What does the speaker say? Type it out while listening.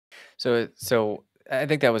So I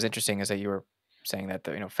think that was interesting is that you were saying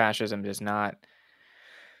that fascism does not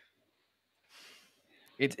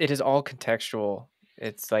it is all contextual.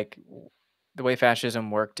 It's like the way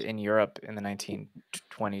fascism worked in Europe in the 1920s,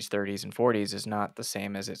 30s, and 40s is not the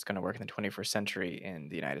same as it's going to work in the 21st century in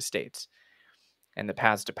the United States. And the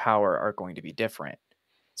paths to power are going to be different.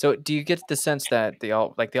 So do you get the sense that the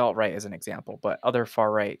alt right is an example, but other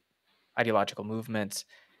far right ideological movements,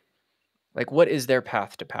 like what is their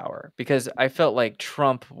path to power? Because I felt like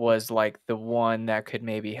Trump was like the one that could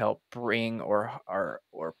maybe help bring or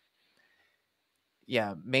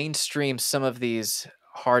yeah, mainstream some of these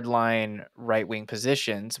hardline right-wing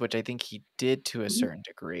positions, which I think he did to a Mhm. certain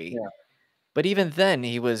degree. Yeah. But even then,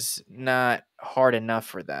 he was not hard enough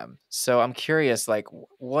for them. So I'm curious, like,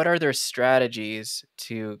 what are their strategies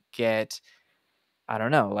to get, I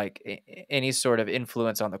don't know, like any sort of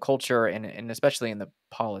influence on the culture and especially in the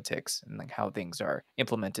politics and like how things are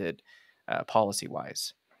implemented policy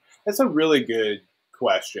wise? That's a really good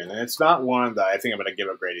question, and it's not one that I think I'm going to give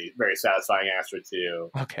a very satisfying answer to,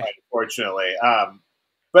 Okay. unfortunately.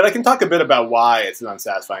 But I can talk a bit about why it's an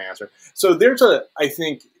unsatisfying answer. So I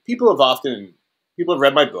think people have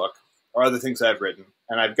read my book or other things I've written,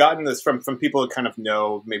 and I've gotten this from people that kind of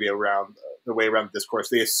know maybe around the way around the discourse.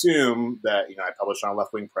 They assume that I publish on a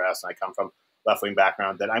left wing press and I come from left wing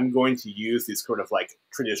background, that I'm going to use these sort of like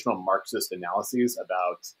traditional Marxist analyses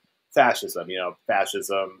about fascism.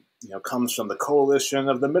 Fascism comes from the coalition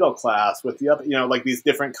of the middle class with the up, like these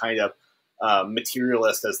different kind of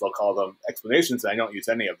materialist, as they'll call them, explanations. And I don't use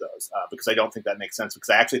any of those because I don't think that makes sense, because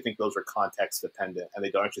I actually think those are context dependent and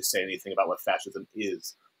they don't actually say anything about what fascism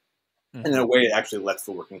is. And in Hmm. a way, it actually lets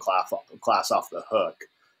the working class off the hook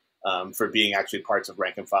for being actually parts of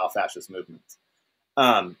rank and file fascist movements.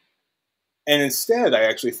 Um, and instead, I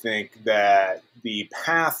actually think that the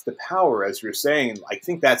path to power, as you're saying, I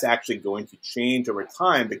think that's actually going to change over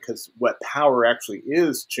time, because what power actually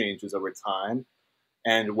is changes over time,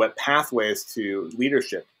 and what pathways to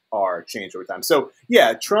leadership are changed over time. So,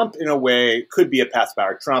 yeah, Trump, in a way, could be a path to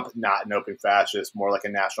power. Trump, not an open fascist, more like a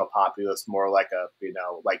national populist, more like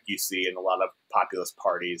like you see in a lot of populist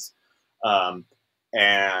parties. Um,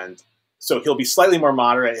 and so he'll be slightly more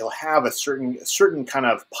moderate. He'll have a certain kind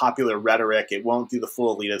of popular rhetoric. It won't do the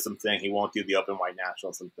full elitism thing. He won't do the open white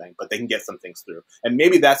nationalism thing, but they can get some things through. And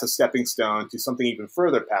maybe that's a stepping stone to something even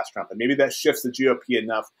further past Trump. And maybe that shifts the GOP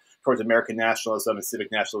enough towards American nationalism and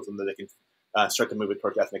civic nationalism that they can start to move it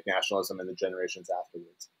towards ethnic nationalism in the generations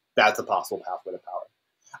afterwards. That's a possible pathway to power.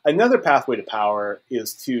 Another pathway to power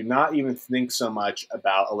is to not even think so much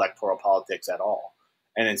about electoral politics at all,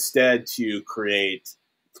 and instead to create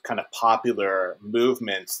kind of popular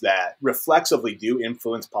movements that reflexively do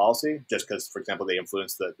influence policy, just because, for example, they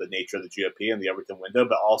influence the nature of the GOP and the Overton window,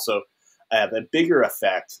 but also have a bigger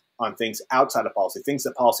effect on things outside of policy, things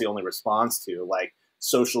that policy only responds to, like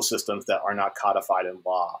social systems that are not codified in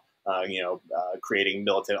law, creating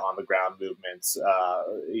militant on the ground movements,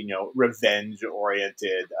 revenge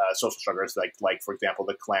oriented social struggles, like for example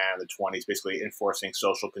the Klan in the 20s, basically enforcing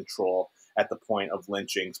social control at the point of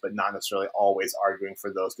lynchings, but not necessarily always arguing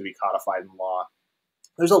for those to be codified in law.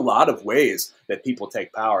 There's a lot of ways that people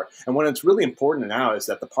take power, and what it's really important now is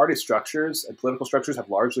that the party structures and political structures have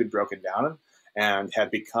largely broken down and have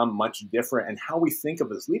become much different, and how we think of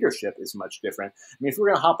as leadership is much different. I mean, if we're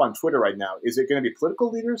going to hop on Twitter right now, is it going to be political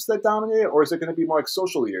leaders that dominate, or is it going to be more like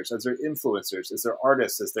social leaders, as their influencers, as their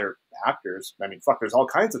artists, as their actors? I mean, there's all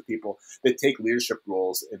kinds of people that take leadership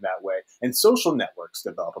roles in that way. And social networks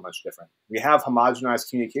develop a much different. We have homogenized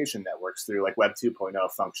communication networks through like Web 2.0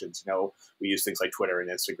 functions. We use things like Twitter and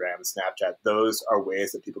Instagram and Snapchat. Those are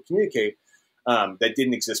ways that people communicate that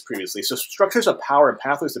didn't exist previously. So structures of power and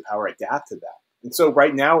pathways to power adapt to that. And so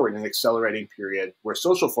right now we're in an accelerating period where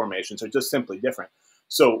social formations are just simply different.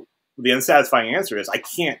 So the unsatisfying answer is I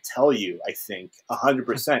can't tell you, I think,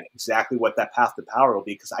 100% exactly what that path to power will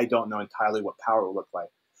be, because I don't know entirely what power will look like.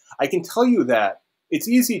 I can tell you that it's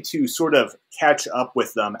easy to sort of catch up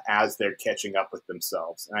with them as they're catching up with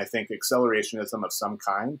themselves. And I think accelerationism of some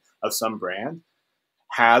kind, of some brand,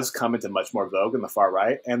 has come into much more vogue in the far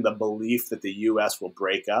right, and the belief that the U.S. will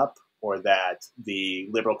break up, or that the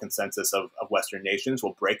liberal consensus of Western nations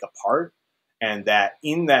will break apart, and that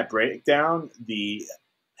in that breakdown, the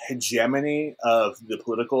hegemony of the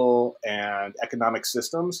political and economic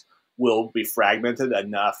systems will be fragmented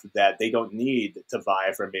enough that they don't need to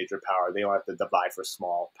vie for major power. They don't have to vie for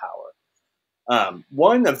small power.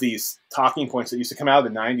 One of these talking points that used to come out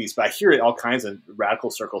of the 90s, but I hear it in all kinds of radical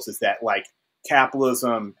circles, is that like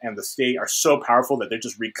capitalism and the state are so powerful that they're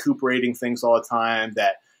just recuperating things all the time,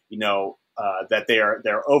 that that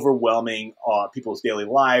they're overwhelming people's daily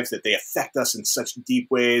lives, that they affect us in such deep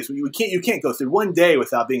ways. You can't go through one day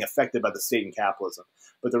without being affected by the state and capitalism.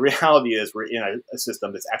 But the reality is we're in a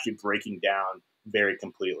system that's actually breaking down very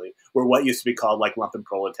completely, where what used to be called like lumpen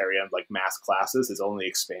proletariat, like mass classes, is only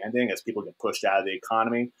expanding as people get pushed out of the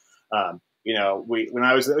economy. When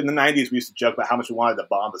I was in the 90s, we used to joke about how much we wanted to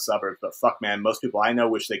bomb the suburbs, but fuck, man, most people I know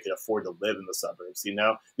wish they could afford to live in the suburbs.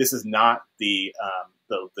 This is not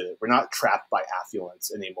we're not trapped by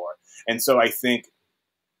affluence anymore. And so I think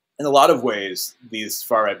in a lot of ways, these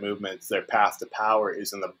far right movements, their path to power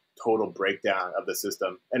is in the total breakdown of the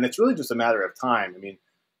system. And it's really just a matter of time. I mean,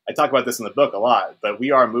 I talk about this in the book a lot, but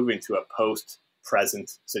we are moving to a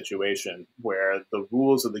post-present situation where the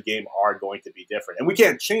rules of the game are going to be different. And we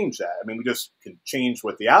can't change that. I mean, we just can change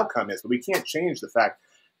what the outcome is, but we can't change the fact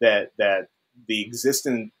that the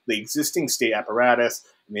existing state apparatus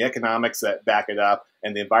and the economics that back it up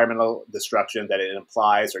and the environmental destruction that it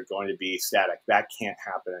implies are going to be static. That can't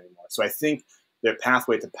happen anymore. So I think their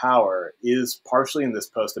pathway to power is partially in this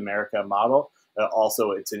post-America model. Also,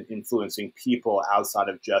 it's in influencing people outside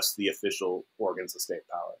of just the official organs of state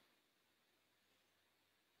power.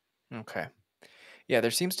 Okay. Yeah, there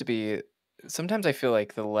seems to be sometimes I feel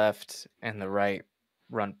like the left and the right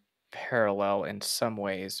run parallel in some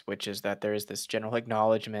ways, which is that there is this general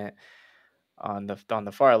acknowledgement on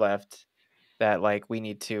the far left that like we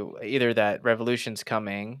need to either that revolution's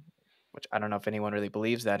coming, which I don't know if anyone really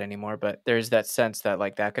believes that anymore, but there's that sense that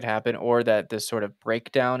like that could happen, or that this sort of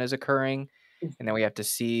breakdown is occurring, and then we have to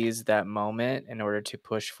seize that moment in order to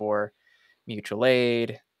push for mutual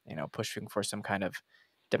aid, pushing for some kind of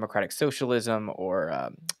democratic socialism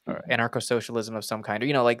or anarcho-socialism of some kind,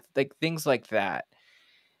 or like things like that.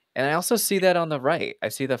 And I also see that on the right. I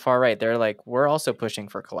see the far right. They're like, we're also pushing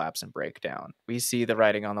for collapse and breakdown. We see the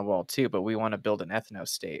writing on the wall too, but we want to build an ethno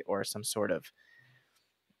state or some sort of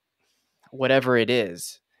whatever it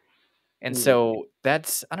is. And so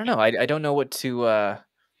that's, I don't know. I don't know what to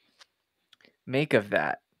make of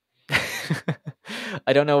that.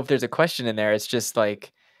 I don't know if there's a question in there. It's just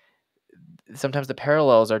like sometimes the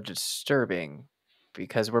parallels are disturbing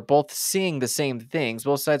because we're both seeing the same things.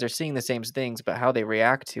 Both sides are seeing the same things, but how they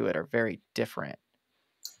react to it are very different.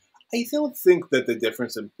 I don't think that the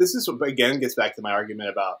difference, and this is again gets back to my argument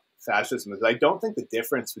about fascism, is I don't think the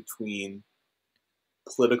difference between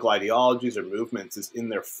political ideologies or movements is in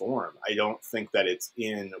their form. I don't think that it's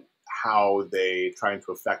in how they trying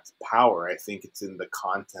to affect power. I think it's in the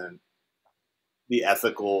content, the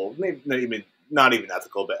ethical, maybe not even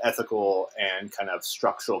ethical, but ethical and kind of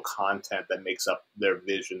structural content that makes up their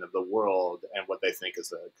vision of the world and what they think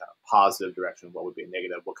is a kind of positive direction, what would be a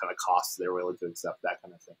negative, what kind of costs they're willing to accept, that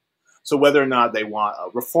kind of thing. So whether or not they want a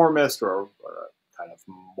reformist or a kind of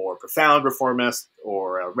more profound reformist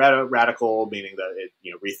or a radical, meaning that it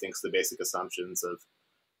rethinks the basic assumptions of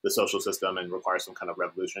the social system and requires some kind of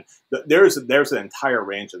revolution, there's an entire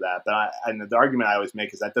range of that. But and the argument I always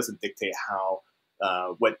make is that doesn't dictate how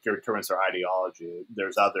what determines our ideology.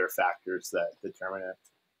 There's other factors that determine it.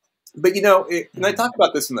 But and I talk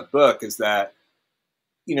about this in the book, is that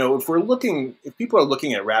if people are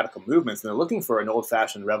looking at radical movements and they're looking for an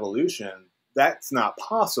old-fashioned revolution, that's not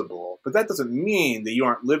possible. But that doesn't mean that you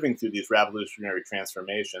aren't living through these revolutionary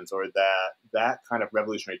transformations, or that kind of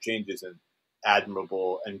revolutionary change isn't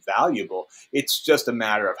admirable and valuable. It's just a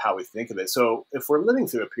matter of how we think of it. So if we're living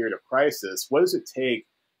through a period of crisis, what does it take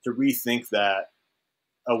to rethink that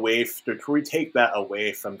away, to retake that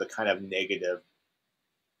away from the kind of negative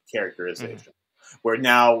characterization? Mm-hmm. Where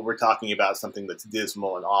now we're talking about something that's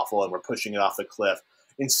dismal and awful and we're pushing it off the cliff.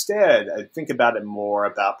 Instead, I think about it more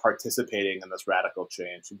about participating in this radical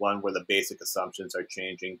change, one where the basic assumptions are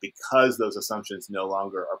changing because those assumptions no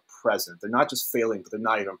longer are present. They're not just failing, but they're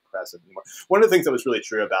not even present anymore. One of the things that was really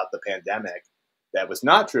true about the pandemic that was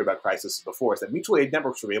not true about crises before is that mutual aid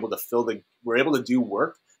networks were able to do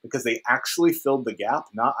work because they actually filled the gap,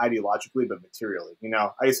 not ideologically, but materially.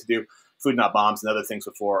 I used to do Food Not Bombs and other things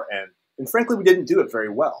before, and frankly, we didn't do it very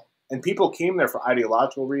well. And people came there for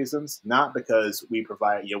ideological reasons, not because we were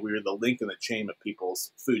the link in the chain of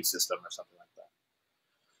people's food system or something like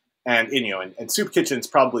that. And soup kitchens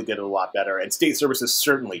probably did it a lot better, and state services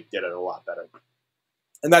certainly did it a lot better.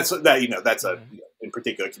 And that's in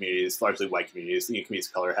particular communities, largely white communities, communities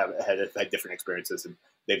of color have had different experiences, and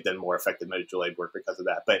they've done more effective mutual aid work because of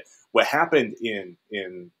that. But what happened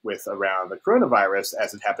with around the coronavirus,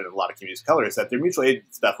 as it happened in a lot of communities of color, is that their mutual aid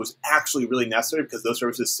stuff was actually really necessary because those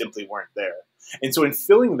services simply weren't there. And so in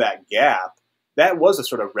filling that gap, that was a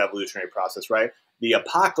sort of revolutionary process, right? the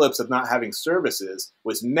apocalypse of not having services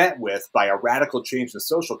was met with by a radical change in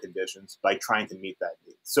social conditions by trying to meet that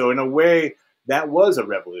need. So in a way, that was a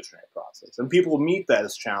revolutionary process. And people meet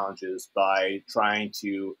those challenges by trying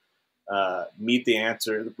to meet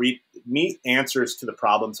answers to the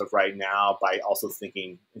problems of right now by also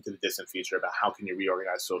thinking into the distant future about how can you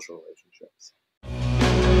reorganize social relationships.